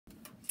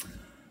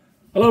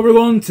Hello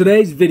everyone,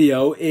 today's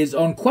video is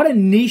on quite a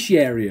niche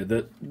area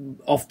that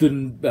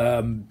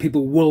often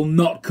people will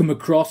not come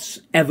across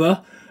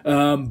ever,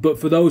 but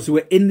for those who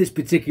are in this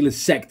particular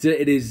sector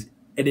it is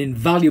an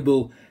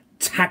invaluable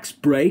tax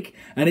break,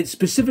 and it's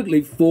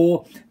specifically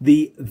for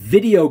the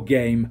video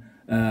game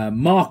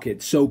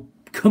market, so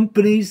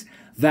companies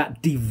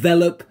that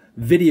develop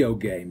video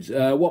games.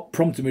 What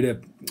prompted me to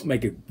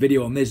make a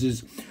video on this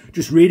is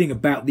just reading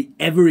about the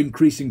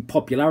ever-increasing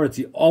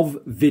popularity of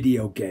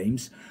video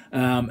games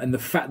and the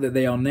fact that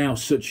they are now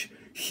such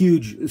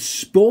huge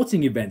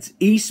sporting events,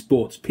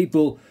 esports.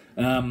 People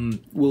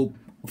will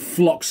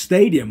flock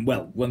stadium,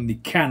 well, when they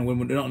can, when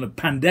we're not in a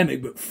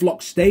pandemic, but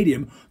flock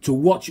stadium to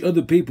watch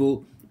other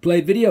people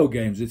play video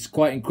games. It's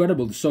quite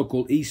incredible, the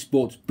so-called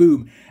esports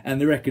boom,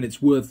 and they reckon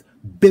it's worth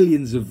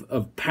billions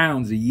of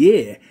pounds a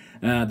year,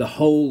 the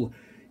whole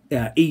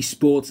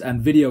esports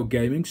and video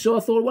gaming. So I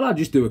thought, well, I'll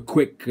just do a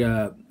quick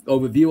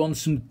overview on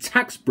some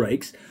tax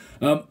breaks.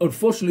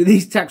 Unfortunately,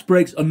 these tax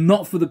breaks are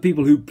not for the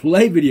people who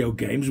play video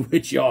games,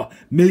 which are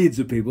millions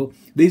of people.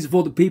 These are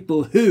for the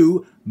people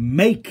who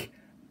make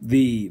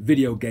the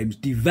video games,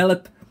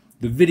 develop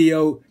the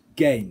video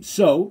games.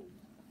 So,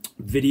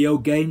 video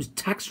games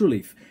tax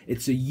relief.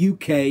 It's a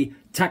UK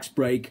tax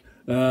break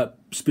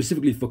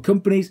specifically for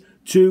companies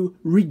to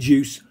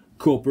reduce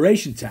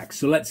corporation tax.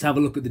 So let's have a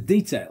look at the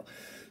detail.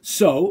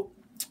 So,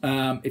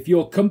 if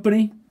your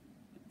company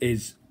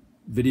is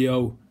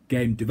video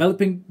game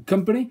developing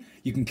company,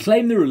 you can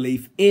claim the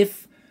relief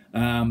if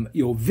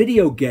your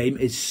video game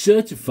is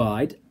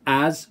certified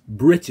as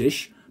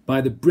British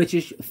by the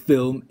British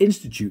Film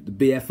Institute, the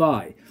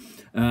BFI,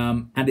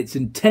 and it's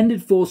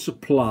intended for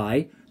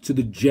supply to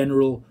the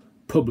general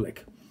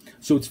public.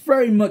 So it's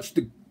very much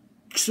the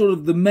sort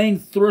of the main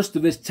thrust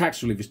of this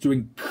tax relief is to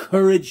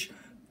encourage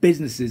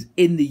businesses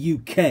in the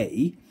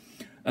UK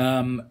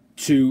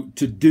to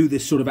do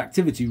this sort of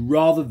activity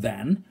rather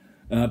than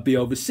be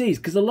overseas,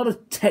 because a lot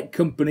of tech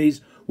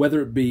companies,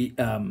 whether it be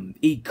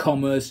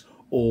e-commerce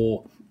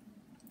or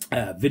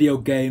video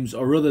games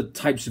or other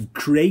types of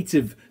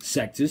creative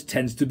sectors,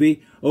 tends to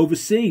be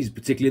overseas,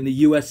 particularly in the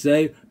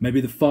USA, maybe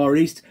the Far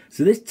East.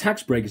 So this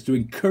tax break is to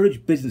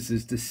encourage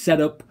businesses to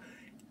set up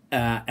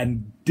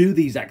and do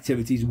these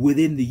activities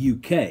within the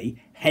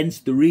UK, hence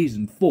the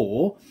reason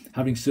for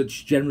having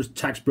such generous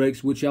tax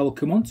breaks, which I will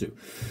come on to.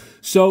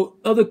 So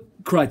other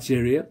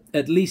criteria: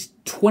 at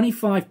least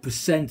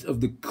 25%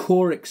 of the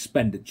core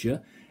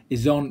expenditure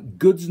is on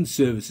goods and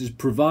services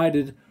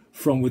provided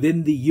from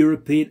within the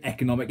European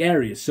Economic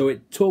Area. So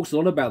it talks a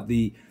lot about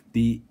the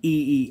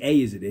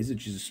EEA, as it is,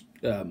 which is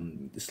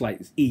it's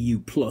like EU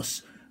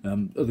plus,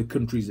 other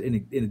countries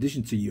in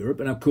addition to Europe.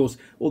 And of course,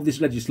 all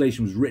this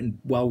legislation was written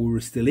while we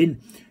were still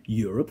in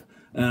Europe.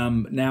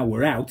 Now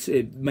we're out.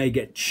 It may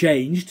get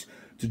changed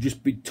to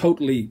just be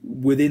totally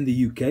within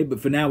the UK,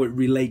 but for now it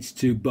relates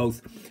to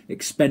both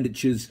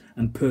expenditures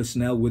and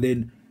personnel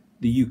within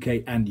the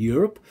UK and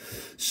Europe.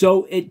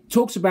 So it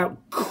talks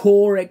about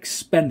core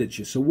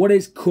expenditure. So what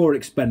is core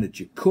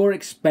expenditure? Core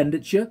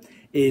expenditure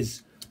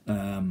is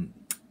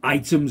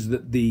items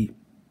that the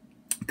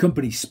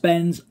company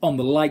spends on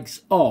the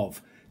likes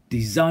of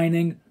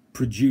designing,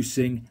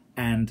 producing,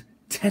 and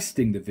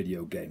testing the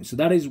video game. So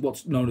that is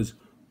what's known as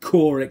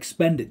core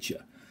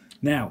expenditure.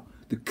 Now,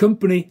 the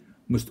company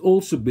must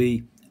also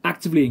be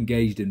actively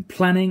engaged in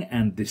planning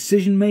and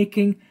decision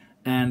making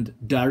and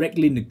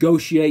directly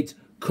negotiate,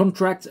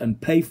 contract and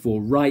pay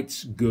for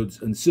rights,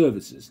 goods and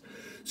services.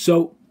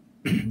 So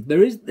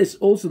there is this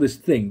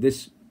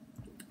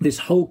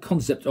whole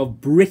concept of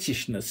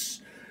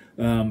Britishness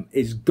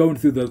is going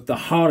through the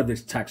heart of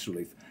this tax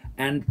relief.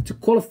 And to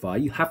qualify,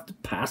 you have to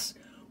pass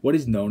what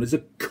is known as a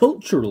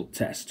cultural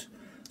test.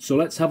 So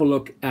let's have a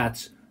look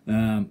at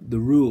the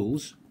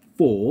rules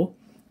for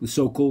the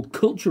so-called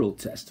cultural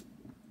test.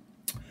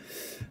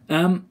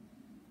 And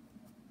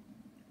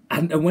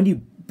when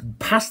you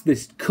pass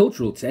this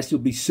cultural test, you'll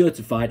be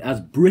certified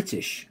as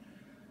British.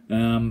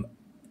 And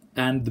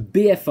the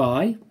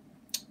BFI,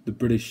 the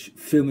British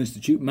Film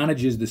Institute,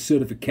 manages the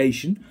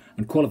certification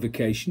and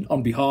qualification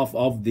on behalf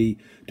of the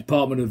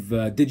Department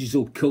of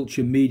Digital,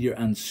 Culture, Media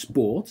and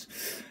Sport.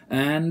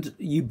 And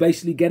you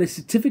basically get a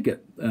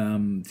certificate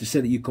to say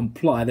that you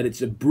comply, that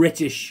it's a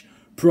British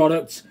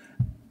product,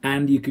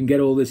 and you can get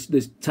all this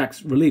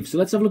tax relief. So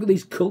let's have a look at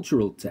these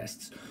cultural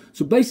tests.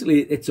 So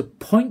basically, it's a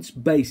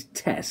points-based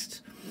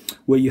test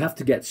where you have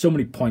to get so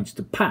many points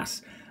to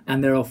pass,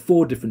 and there are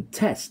 4 different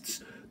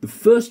tests. The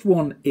first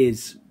one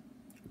is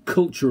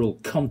cultural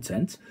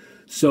content.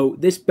 So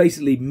this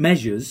basically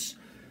measures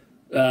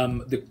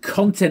the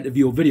content of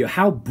your video,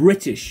 how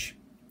British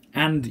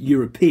and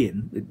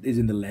European it is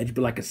in the ledge,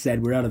 but like I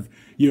said, we're out of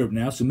Europe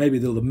now, so maybe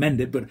they'll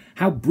amend it, but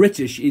how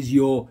British is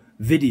your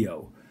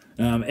video?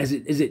 Is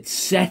it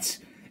set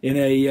in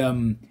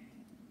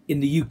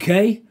the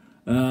UK?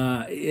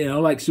 You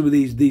know, like some of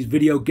these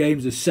video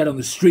games are set on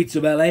the streets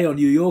of LA or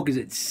New York. Is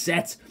it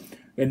set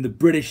in the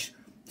British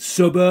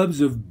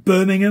suburbs of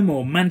Birmingham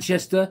or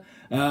Manchester?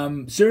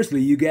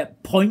 Seriously, you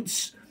get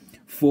points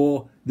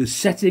for the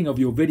setting of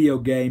your video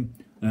game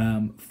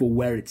for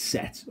where it's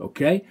set,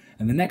 okay?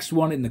 And the next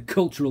one in the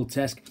cultural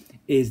test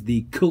is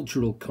the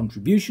cultural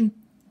contribution,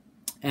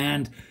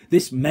 and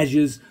this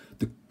measures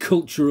the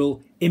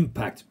cultural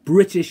impact,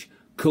 British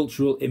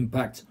cultural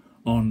impact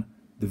on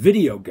the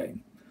video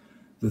game.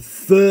 The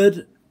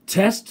third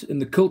test in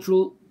the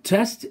cultural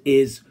test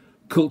is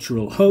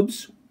cultural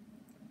hubs.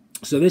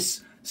 So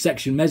this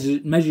section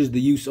measures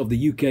the use of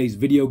the UK's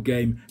video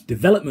game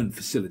development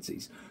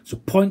facilities. So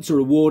points are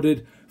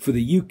awarded for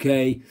the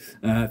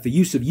UK, for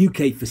use of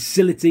UK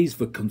facilities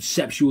for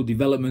conceptual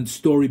development,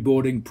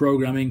 storyboarding,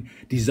 programming,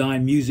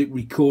 design, music,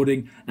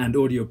 recording, and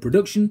audio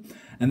production.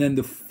 And then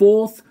the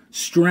fourth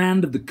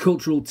strand of the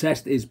cultural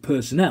test is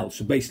personnel.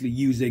 So basically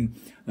using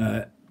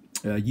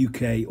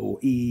UK or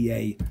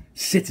EEA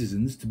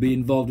citizens to be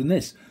involved in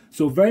this.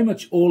 So very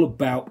much all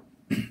about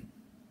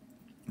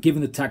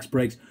giving the tax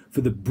breaks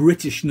for the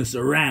Britishness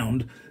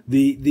around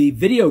the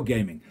video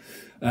gaming,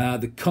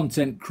 the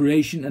content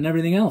creation and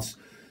everything else.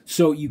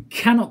 So you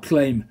cannot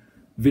claim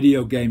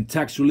video game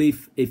tax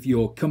relief if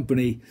your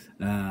company,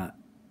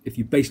 if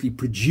you basically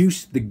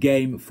produce the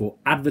game for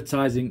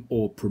advertising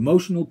or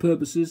promotional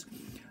purposes,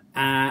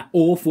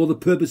 or for the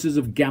purposes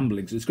of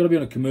gambling. So it's got to be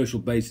on a commercial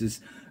basis,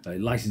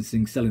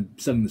 licensing,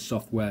 selling the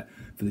software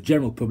for the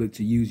general public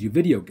to use your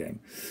video game.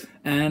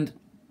 And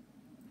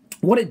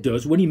what it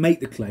does, when you make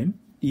the claim,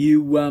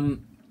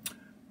 you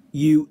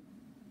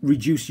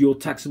reduce your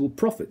taxable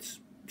profits.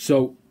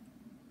 So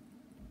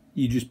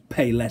you just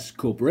pay less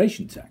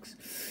corporation tax.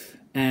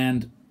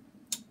 And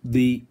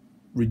the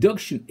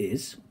reduction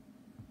is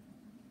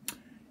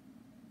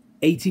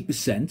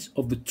 80%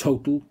 of the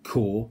total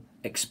core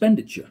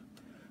expenditure.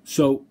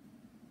 So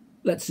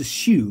let's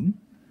assume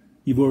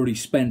you've already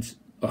spent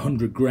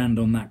 100 grand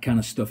on that kind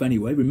of stuff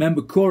anyway.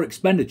 Remember, core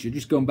expenditure,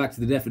 just going back to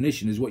the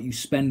definition, is what you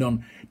spend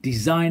on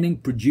designing,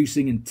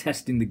 producing and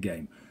testing the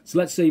game. So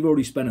let's say you've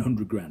already spent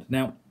 100 grand.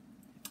 Now,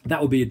 that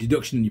will be a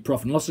deduction in your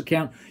profit and loss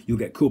account. You'll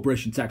get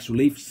corporation tax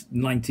relief,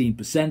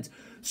 19%.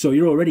 So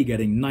you're already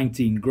getting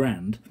 19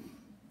 grand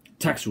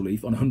tax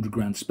relief on 100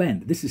 grand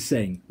spend. This is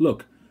saying,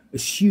 look,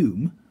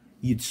 assume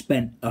you'd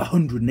spent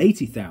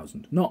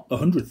 180,000, not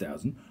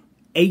 100,000,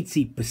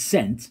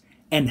 80%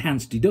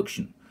 enhanced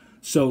deduction.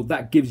 So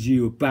that gives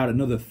you about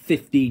another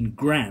 15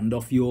 grand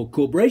off your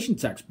corporation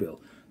tax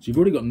bill. So you've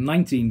already got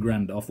 19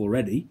 grand off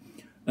already.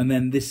 And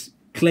then this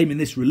claiming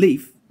this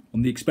relief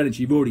on the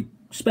expenditure you've already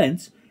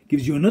spent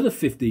gives you another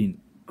 15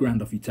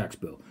 grand off your tax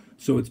bill.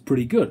 So it's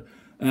pretty good.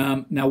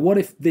 Now, what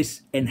if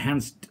this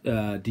enhanced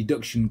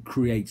deduction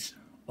creates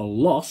a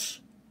loss?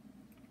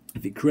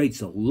 If it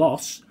creates a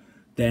loss,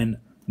 then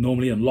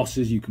normally on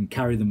losses you can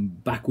carry them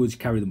backwards,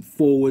 carry them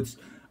forwards,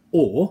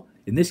 or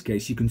in this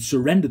case you can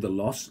surrender the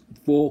loss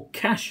for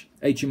cash.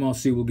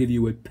 HMRC will give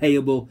you a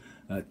payable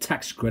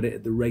tax credit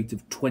at the rate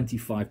of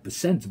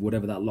 25% of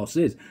whatever that loss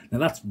is. Now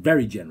that's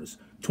very generous,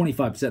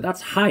 25%.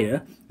 That's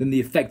higher than the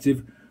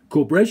effective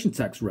corporation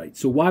tax rate.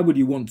 So why would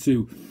you want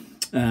to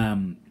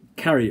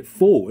carry it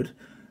forward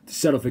to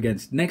set off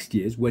against next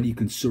year's when you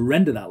can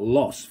surrender that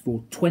loss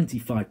for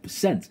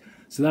 25%?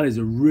 So that is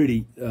a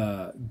really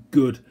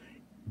good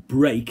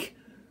break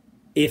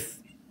if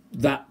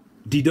that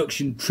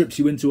deduction trips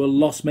you into a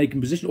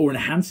loss-making position or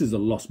enhances a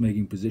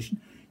loss-making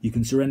position. You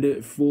can surrender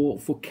it for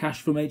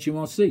cash from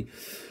HMRC.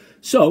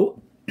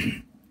 So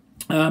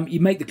you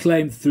make the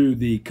claim through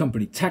the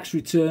company tax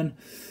return,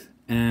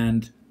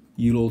 and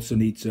you'll also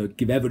need to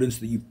give evidence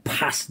that you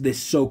passed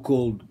this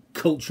so-called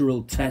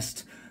cultural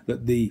test,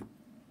 that the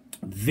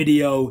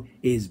video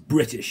is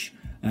British,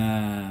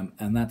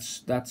 and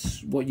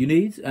that's what you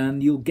need,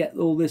 and you'll get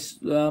all this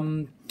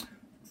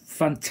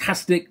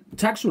fantastic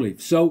tax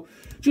relief. So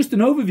just an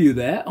overview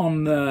there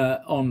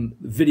on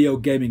video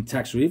gaming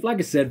tax relief. Like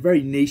I said,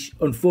 very niche.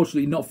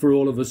 Unfortunately, not for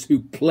all of us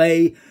who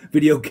play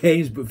video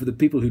games, but for the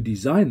people who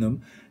design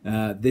them,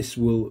 this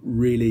will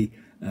really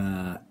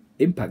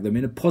impact them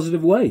in a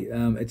positive way.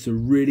 It's a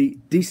really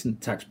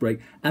decent tax break,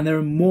 and there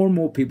are more and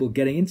more people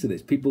getting into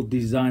this. People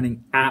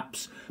designing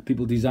apps,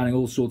 people designing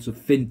all sorts of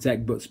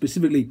fintech, but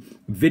specifically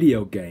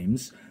video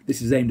games.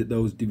 This is aimed at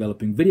those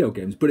developing video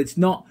games, but it's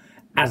not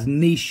as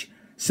niche,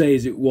 say,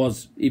 as it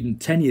was even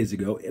 10 years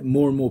ago.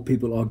 More and more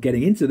people are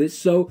getting into this.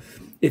 So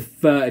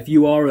if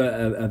you are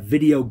a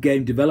video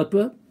game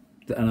developer,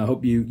 and I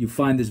hope you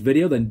find this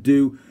video, then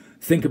do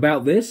think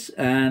about this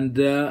and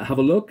have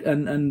a look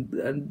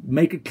and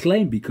make a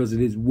claim, because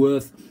it is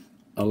worth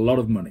a lot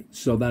of money.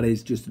 So that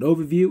is just an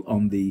overview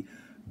on the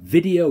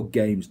video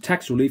games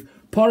tax relief,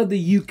 part of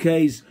the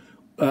UK's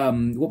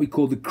what we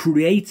call the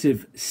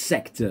creative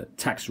sector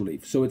tax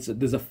relief. So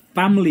there's a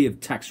family of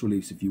tax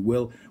reliefs, if you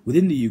will,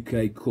 within the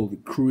UK called the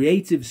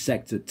creative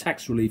sector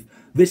tax relief.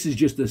 This is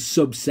just a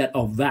subset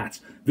of that.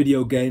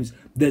 Video games.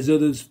 There's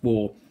others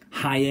for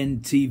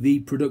high-end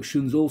TV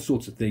productions, all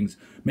sorts of things.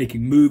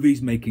 Making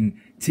movies, making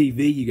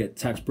TV, you get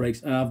tax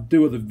breaks. I'll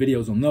do other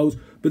videos on those,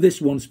 but this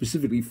one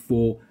specifically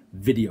for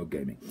video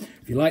gaming.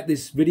 If you like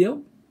this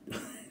video,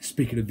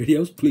 speaking of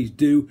videos, please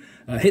do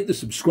hit the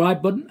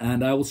subscribe button,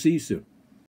 and I will see you soon.